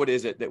 Like what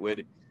is it that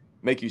would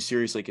make you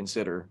seriously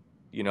consider,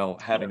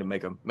 having to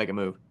make a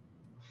move?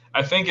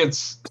 I think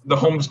it's the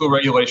homeschool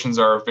regulations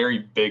are a very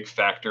big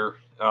factor.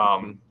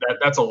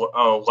 That's a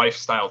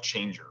lifestyle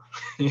changer.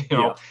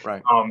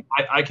 Right.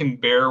 I can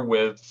bear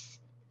with.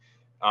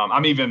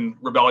 I'm even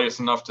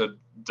rebellious enough to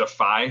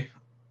defy,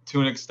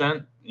 to an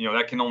extent.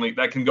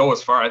 That can go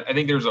as far. I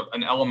think there's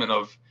an element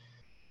of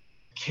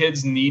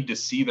kids need to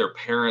see their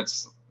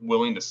parents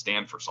willing to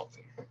stand for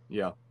something.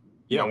 Yeah.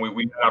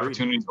 We've had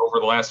opportunities over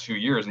the last few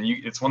years, and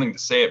it's one thing to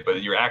say it,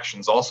 but your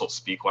actions also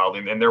speak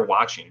loudly, and they're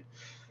watching.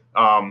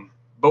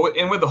 But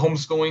with the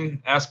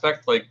homeschooling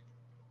aspect, like,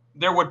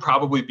 there would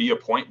probably be a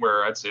point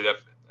where I'd say that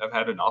I've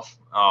had enough,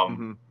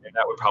 and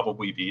that would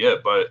probably be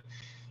it. But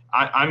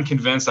I'm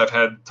convinced, I've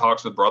had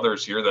talks with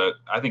brothers here, that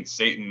I think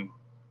Satan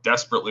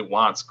desperately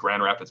wants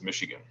Grand Rapids,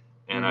 Michigan.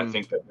 And I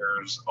think that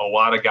there's a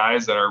lot of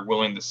guys that are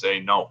willing to say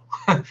no.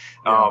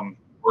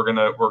 We're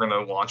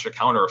gonna launch a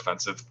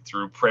counteroffensive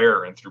through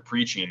prayer and through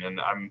preaching. And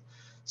I'm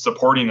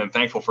supporting and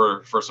thankful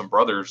for some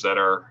brothers that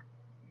are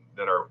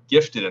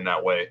gifted in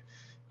that way.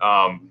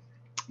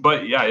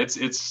 But yeah,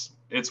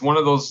 it's one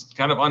of those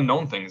kind of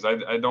unknown things.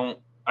 I don't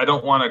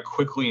want to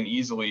quickly and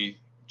easily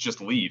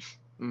just leave.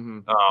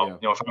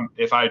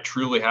 If I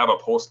truly have a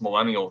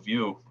post-millennial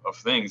view of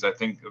things, I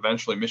think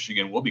eventually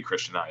Michigan will be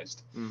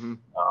Christianized.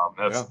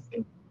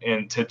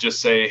 And to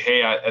just say,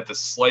 hey, at the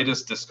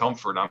slightest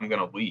discomfort, I'm going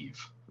to leave.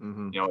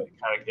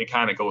 It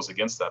kind of goes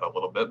against that a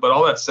little bit. But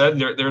all that said,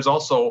 there's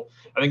also,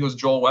 I think it was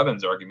Joel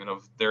Webbin's argument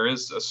of, there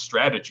is a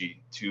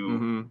strategy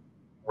to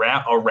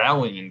a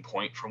rallying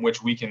point from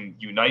which we can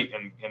unite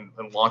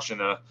and launch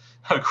in a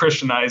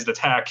Christianized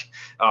attack.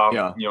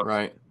 From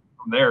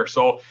there.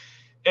 So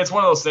it's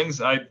one of those things.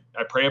 I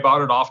pray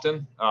about it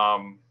often.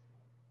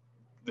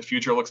 The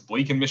future looks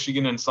bleak in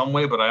Michigan in some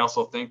way, but I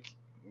also think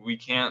we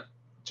can't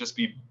just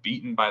be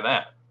beaten by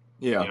that.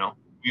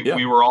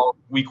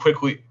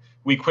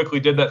 We quickly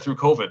did that through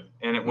COVID,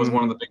 and it was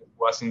one of the biggest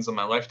blessings of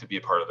my life to be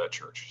a part of that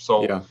church.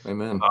 So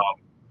amen.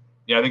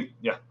 I think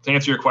to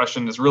answer your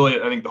question, is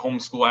really, I think, the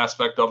homeschool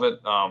aspect of it.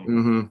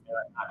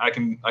 I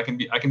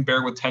can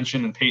bear with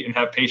tension and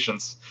have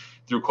patience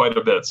through quite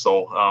a bit.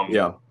 So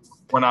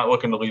we're not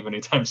looking to leave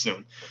anytime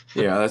soon.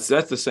 That's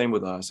the same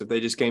with us. If they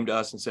just came to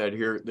us and said,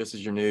 here, this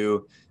is your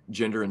new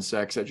gender and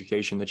sex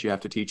education that you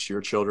have to teach to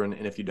your children,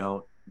 and if you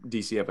don't,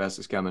 DCFS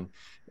is coming,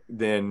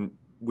 then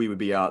we would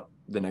be out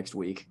the next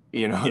week,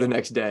 the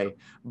next day.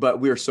 But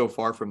we are so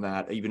far from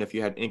that. Even if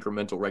you had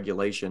incremental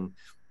regulation,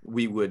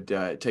 we would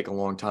take a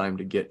long time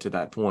to get to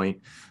that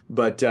point.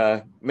 But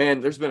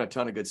man, there's been a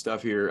ton of good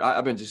stuff here.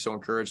 I've been just so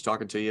encouraged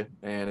talking to you,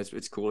 and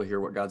it's cool to hear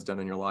what God's done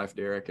in your life,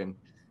 Derek. And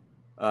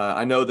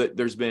I know that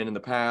there's been in the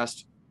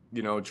past,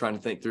 trying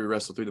to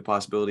wrestle through the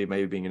possibility of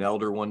maybe being an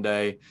elder one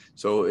day.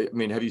 So, I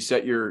mean, have you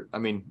set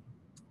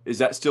is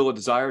that still a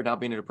desire, not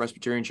being in a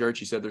Presbyterian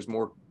church? You said there's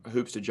more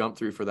hoops to jump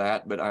through for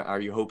that, but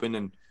are you hoping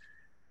and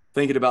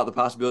thinking about the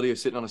possibility of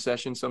sitting on a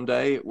session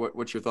someday?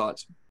 What's your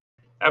thoughts?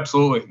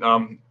 Absolutely.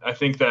 I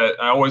think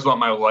that I always want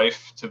my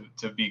life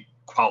to be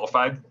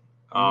qualified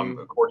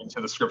according to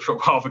the scriptural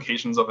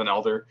qualifications of an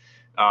elder.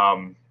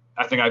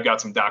 I think I've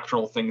got some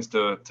doctrinal things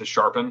to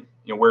sharpen.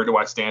 Where do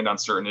I stand on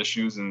certain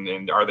issues,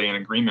 and are they in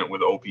agreement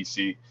with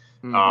OPC?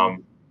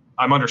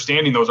 I'm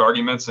understanding those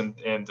arguments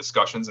and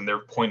discussions and their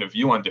point of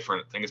view on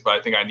different things, but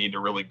I think I need to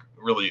really,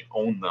 really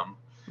own them.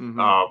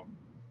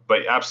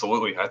 But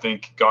absolutely, I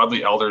think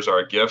godly elders are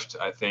a gift.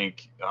 I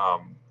think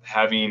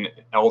having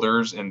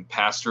elders and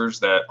pastors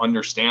that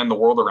understand the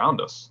world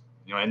around us,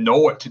 and know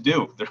what to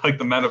do. They're like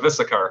the men of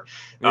Issachar.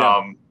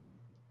 Yeah.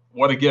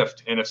 What a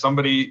gift. And if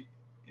somebody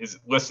is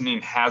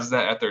listening, has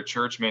that at their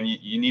church, man,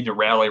 you need to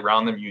rally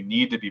around them. You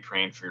need to be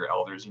praying for your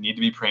elders. You need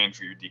to be praying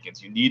for your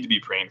deacons. You need to be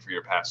praying for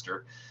your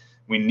pastor.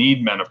 We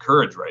need men of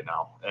courage right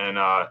now. And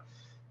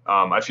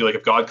I feel like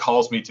if God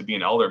calls me to be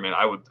an elder, man,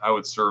 I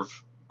would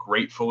serve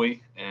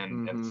gratefully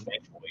and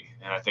thankfully.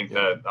 And I think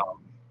that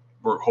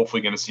we're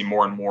hopefully going to see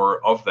more and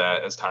more of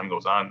that as time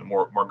goes on.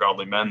 More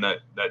godly men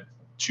that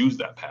choose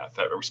that path,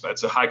 that respect.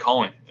 It's a high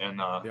calling,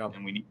 and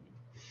we need.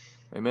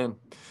 Amen.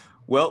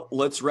 Well,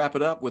 let's wrap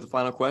it up with a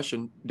final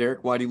question.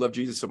 Derek, why do you love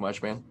Jesus so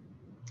much, man?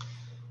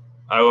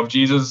 I love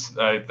Jesus.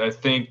 I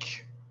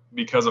think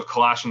because of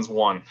Colossians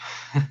 1.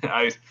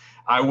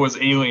 I was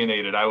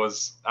alienated. I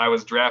was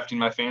drafting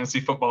my fantasy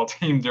football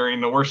team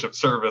during the worship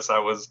service. I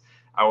was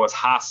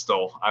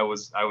hostile. I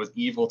was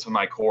evil to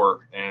my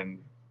core, and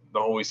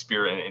the Holy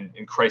Spirit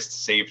and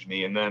Christ saved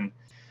me. And then,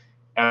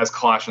 as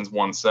Colossians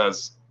 1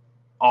 says,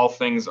 all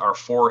things are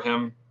for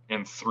him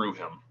and through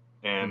him,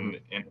 and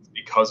it's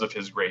because of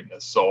his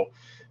greatness. So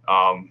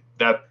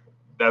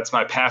that's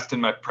my past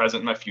and my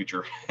present and my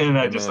future. And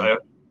I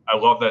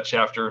love that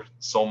chapter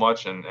so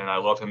much, and I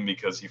love him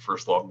because he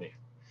first loved me.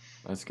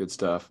 That's good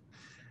stuff.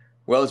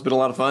 Well, it's been a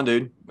lot of fun,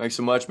 dude. Thanks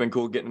so much. Been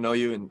cool getting to know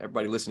you, and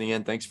everybody listening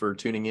in. Thanks for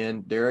tuning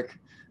in, Derek.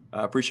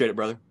 Appreciate it,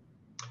 brother.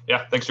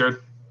 Yeah. Thanks, Jared.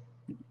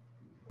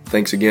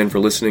 Thanks again for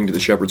listening to the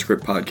Shepherd's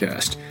Crook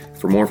podcast.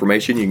 For more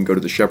information, you can go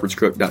to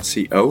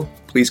theshepherdscrook.co.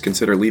 Please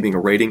consider leaving a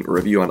rating or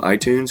review on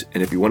iTunes.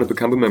 And if you want to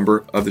become a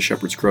member of the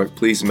Shepherd's Crook,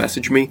 please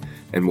message me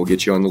and we'll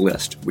get you on the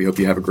list. We hope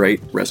you have a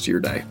great rest of your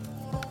day.